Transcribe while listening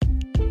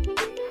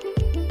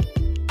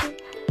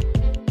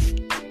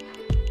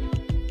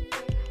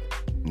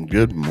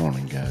Good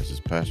morning, guys.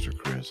 It's Pastor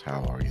Chris.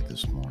 How are you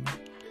this morning?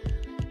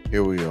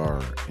 Here we are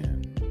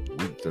in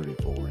week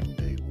 34 and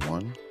day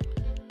 1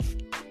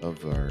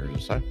 of our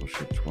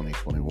Discipleship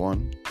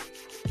 2021.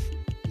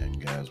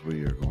 And guys,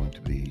 we are going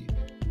to be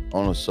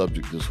on a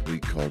subject this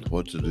week called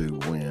What to Do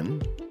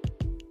When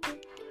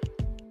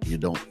You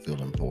Don't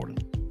Feel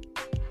Important.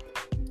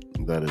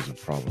 That is a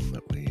problem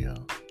that we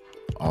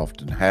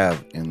often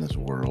have in this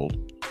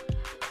world.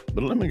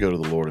 But let me go to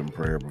the Lord in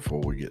prayer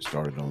before we get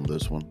started on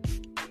this one.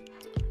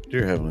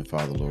 Dear Heavenly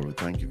Father, Lord, we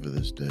thank you for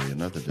this day,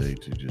 another day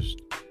to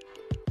just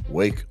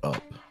wake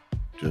up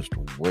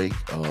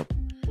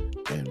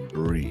and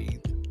breathe.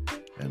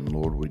 And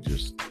Lord, we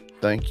just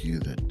thank you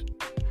that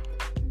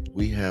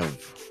we have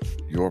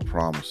your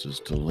promises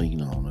to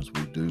lean on as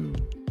we do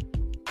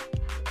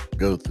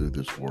go through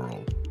this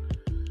world.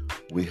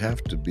 We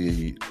have to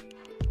be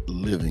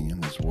living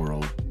in this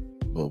world,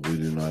 but we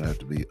do not have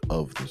to be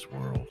of this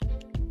world.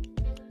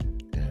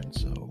 And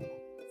so,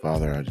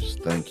 Father, I just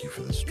thank you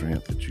for the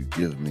strength that you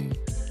give me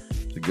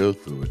to go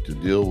through it, to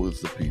deal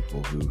with the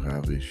people who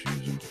have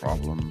issues and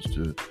problems,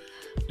 to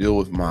deal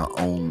with my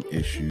own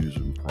issues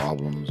and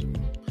problems and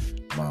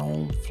my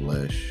own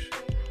flesh.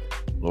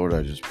 Lord,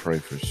 I just pray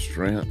for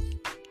strength,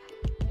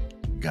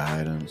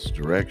 guidance,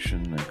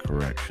 direction, and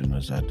correction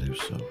as I do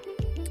so.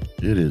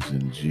 It is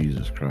in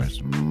Jesus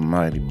Christ's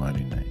mighty,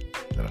 mighty name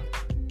that I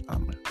pray.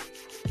 Amen.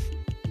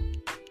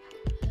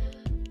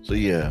 So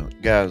yeah,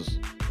 guys,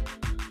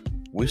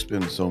 we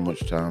spend so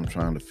much time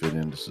trying to fit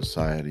into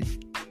society,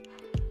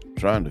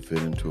 trying to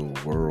fit into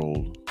a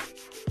world,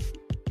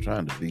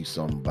 trying to be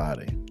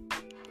somebody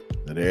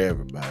that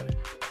everybody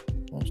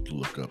wants to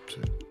look up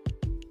to.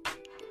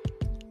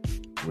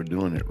 We're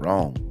doing it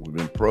wrong. We've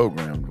been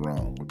programmed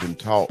wrong. We've been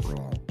taught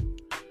wrong.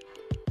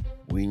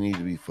 We need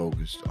to be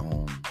focused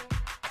on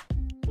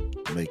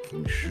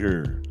making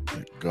sure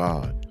that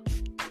God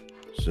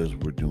says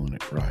we're doing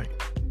it right.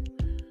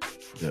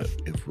 That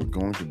if we're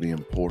going to be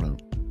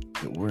important,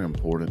 that we're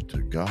important to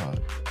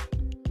God.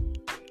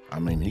 I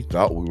mean, he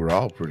thought we were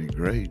all pretty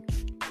great.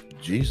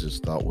 Jesus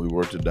thought we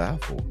were to die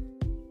for.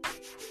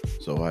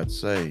 So I'd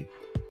say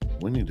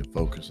we need to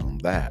focus on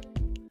that,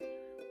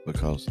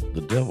 because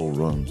the devil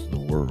runs the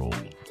world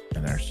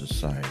and our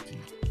society,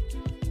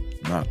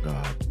 not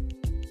God.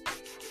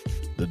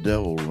 The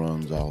devil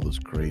runs all this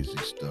crazy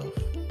stuff.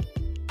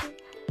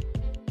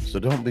 So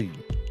don't be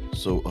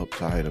so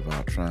uptight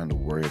about trying to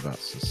worry about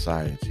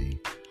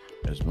society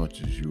as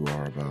much as you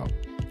are about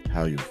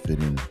how you'll fit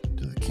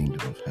into the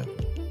kingdom of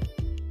heaven.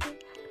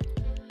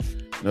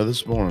 Now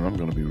this morning I'm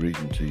going to be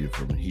reading to you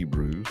from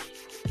Hebrews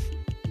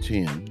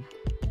 10,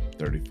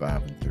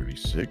 35 and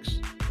 36.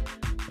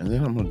 And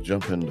then I'm going to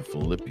jump into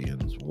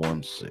Philippians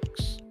 1,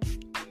 6.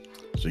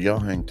 So y'all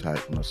hang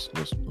tight and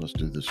let's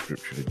do this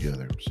scripture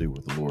together and see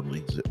where the Lord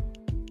leads it.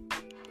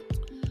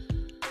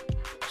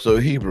 So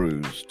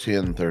Hebrews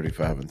 10,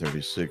 35 and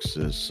 36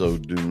 says, "So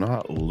do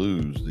not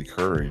lose the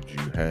courage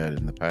you had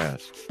in the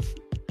past,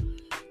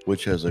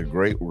 which has a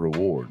great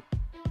reward."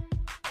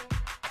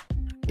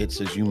 It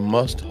says you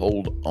must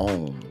hold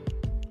on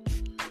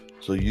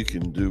so you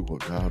can do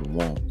what God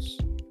wants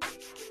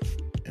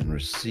and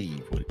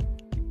receive what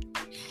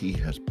he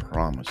has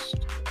promised.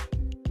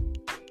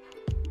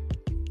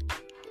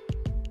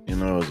 You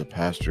know, as a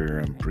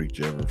pastor, I preach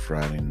every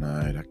Friday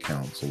night. I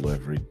counsel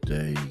every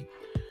day.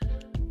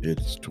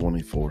 It's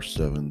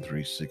 24/7,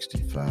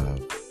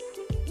 365.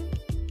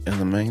 And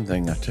the main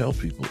thing I tell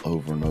people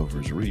over and over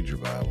is read your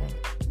Bible.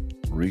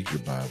 Read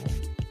your Bible.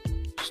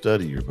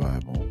 Study your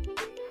Bible.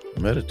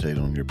 Meditate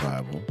on your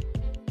Bible.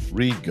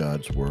 Read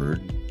God's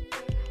Word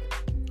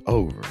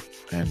over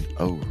and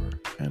over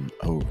and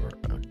over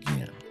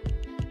again.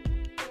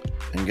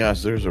 And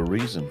guys, there's a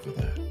reason for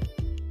that.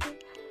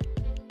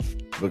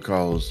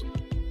 Because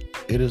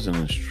it is an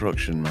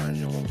instruction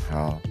manual on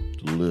how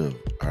to live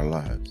our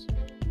lives.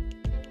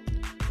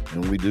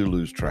 And we do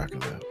lose track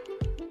of that.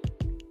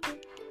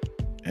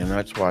 And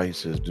that's why he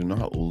says, do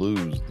not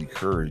lose the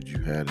courage you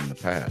had in the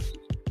past.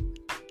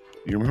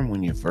 You remember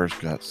when you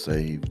first got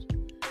saved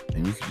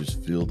and you could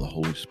just feel the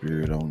Holy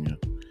Spirit on you,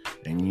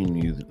 and you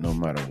knew that no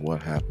matter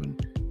what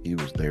happened, he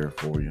was there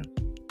for you?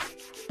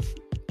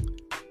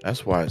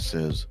 That's why it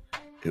says,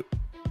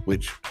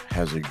 which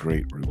has a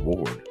great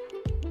reward.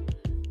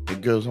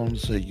 It goes on to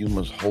say you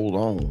must hold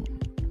on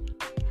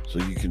so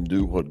you can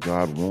do what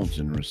God wants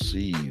and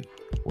receive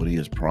what he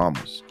has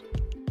promised.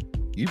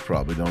 You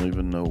probably don't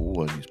even know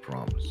what he's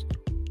promised.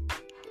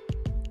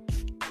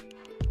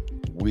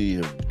 We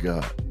have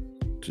got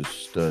to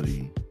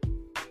study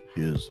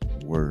his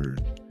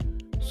word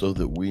so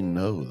that we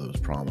know those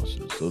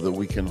promises, so that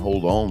we can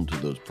hold on to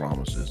those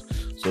promises,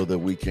 so that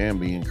we can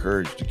be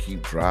encouraged to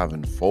keep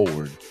driving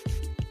forward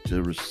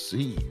to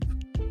receive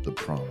the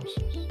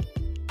promises.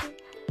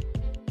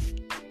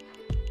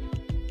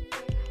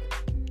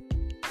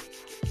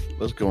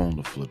 Let's go on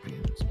to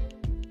Philippians.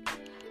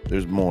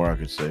 There's more I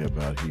could say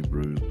about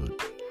Hebrews, but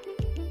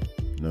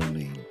no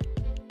need.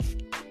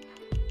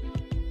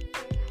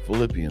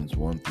 Philippians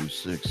 1 through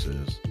 6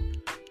 says,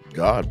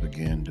 God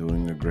began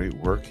doing a great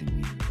work in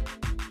you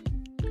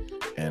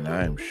And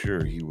I am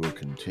sure he will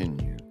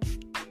continue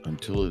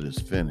until it is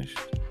finished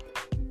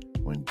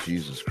when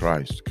Jesus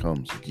Christ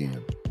comes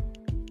again.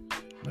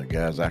 Now,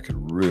 guys, I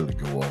could really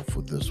go off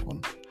with this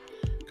one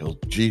because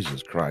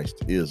Jesus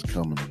Christ is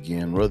coming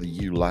again. Whether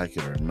you like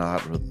it or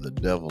not, whether the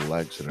devil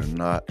likes it or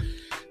not,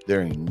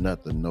 there ain't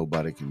nothing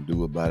nobody can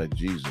do about it.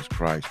 Jesus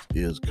Christ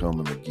is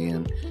coming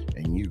again,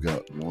 and you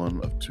got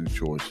one of two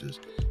choices.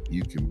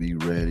 You can be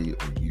ready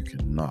or you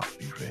cannot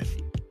be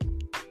ready.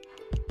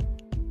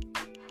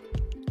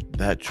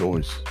 That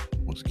choice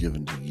was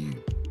given to you.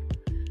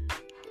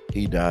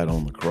 He died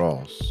on the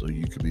cross so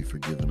you could be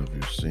forgiven of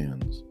your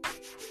sins.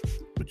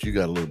 But you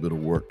got a little bit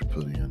of work to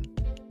put in.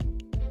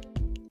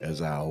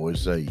 As I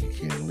always say, you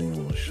can't lean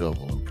on a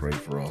shovel and pray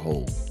for a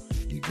hole.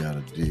 You got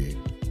to dig.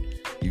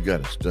 You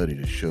got to study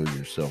to show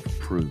yourself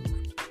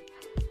approved.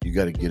 You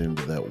got to get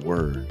into that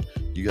word.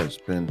 You got to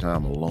spend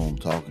time alone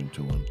talking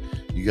to him.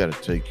 You got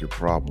to take your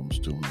problems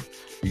to him.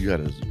 You got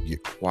to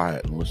get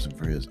quiet and listen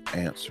for his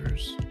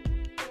answers.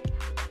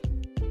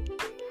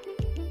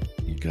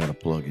 You got to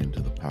plug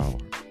into the power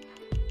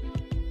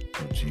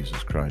of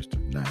Jesus Christ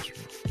of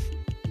Nazareth.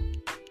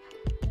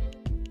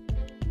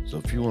 So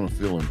if you want to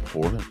feel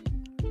important,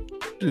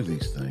 do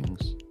these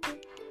things.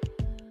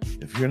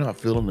 If you're not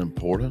feeling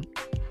important,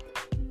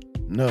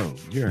 no,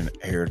 you're an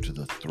heir to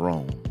the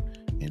throne,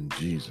 and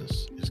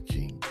Jesus is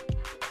King.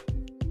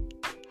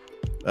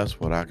 That's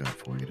what I got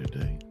for you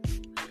today.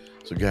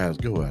 So guys,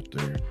 go out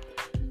there,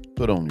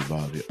 put on your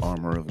body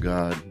armor of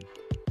God,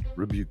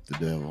 rebuke the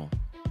devil,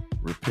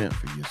 repent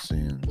for your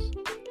sins,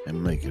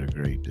 and make it a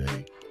great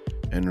day.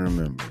 And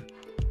remember,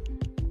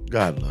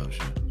 God loves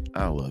you,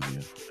 I love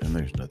you, and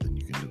there's nothing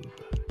you can do about it.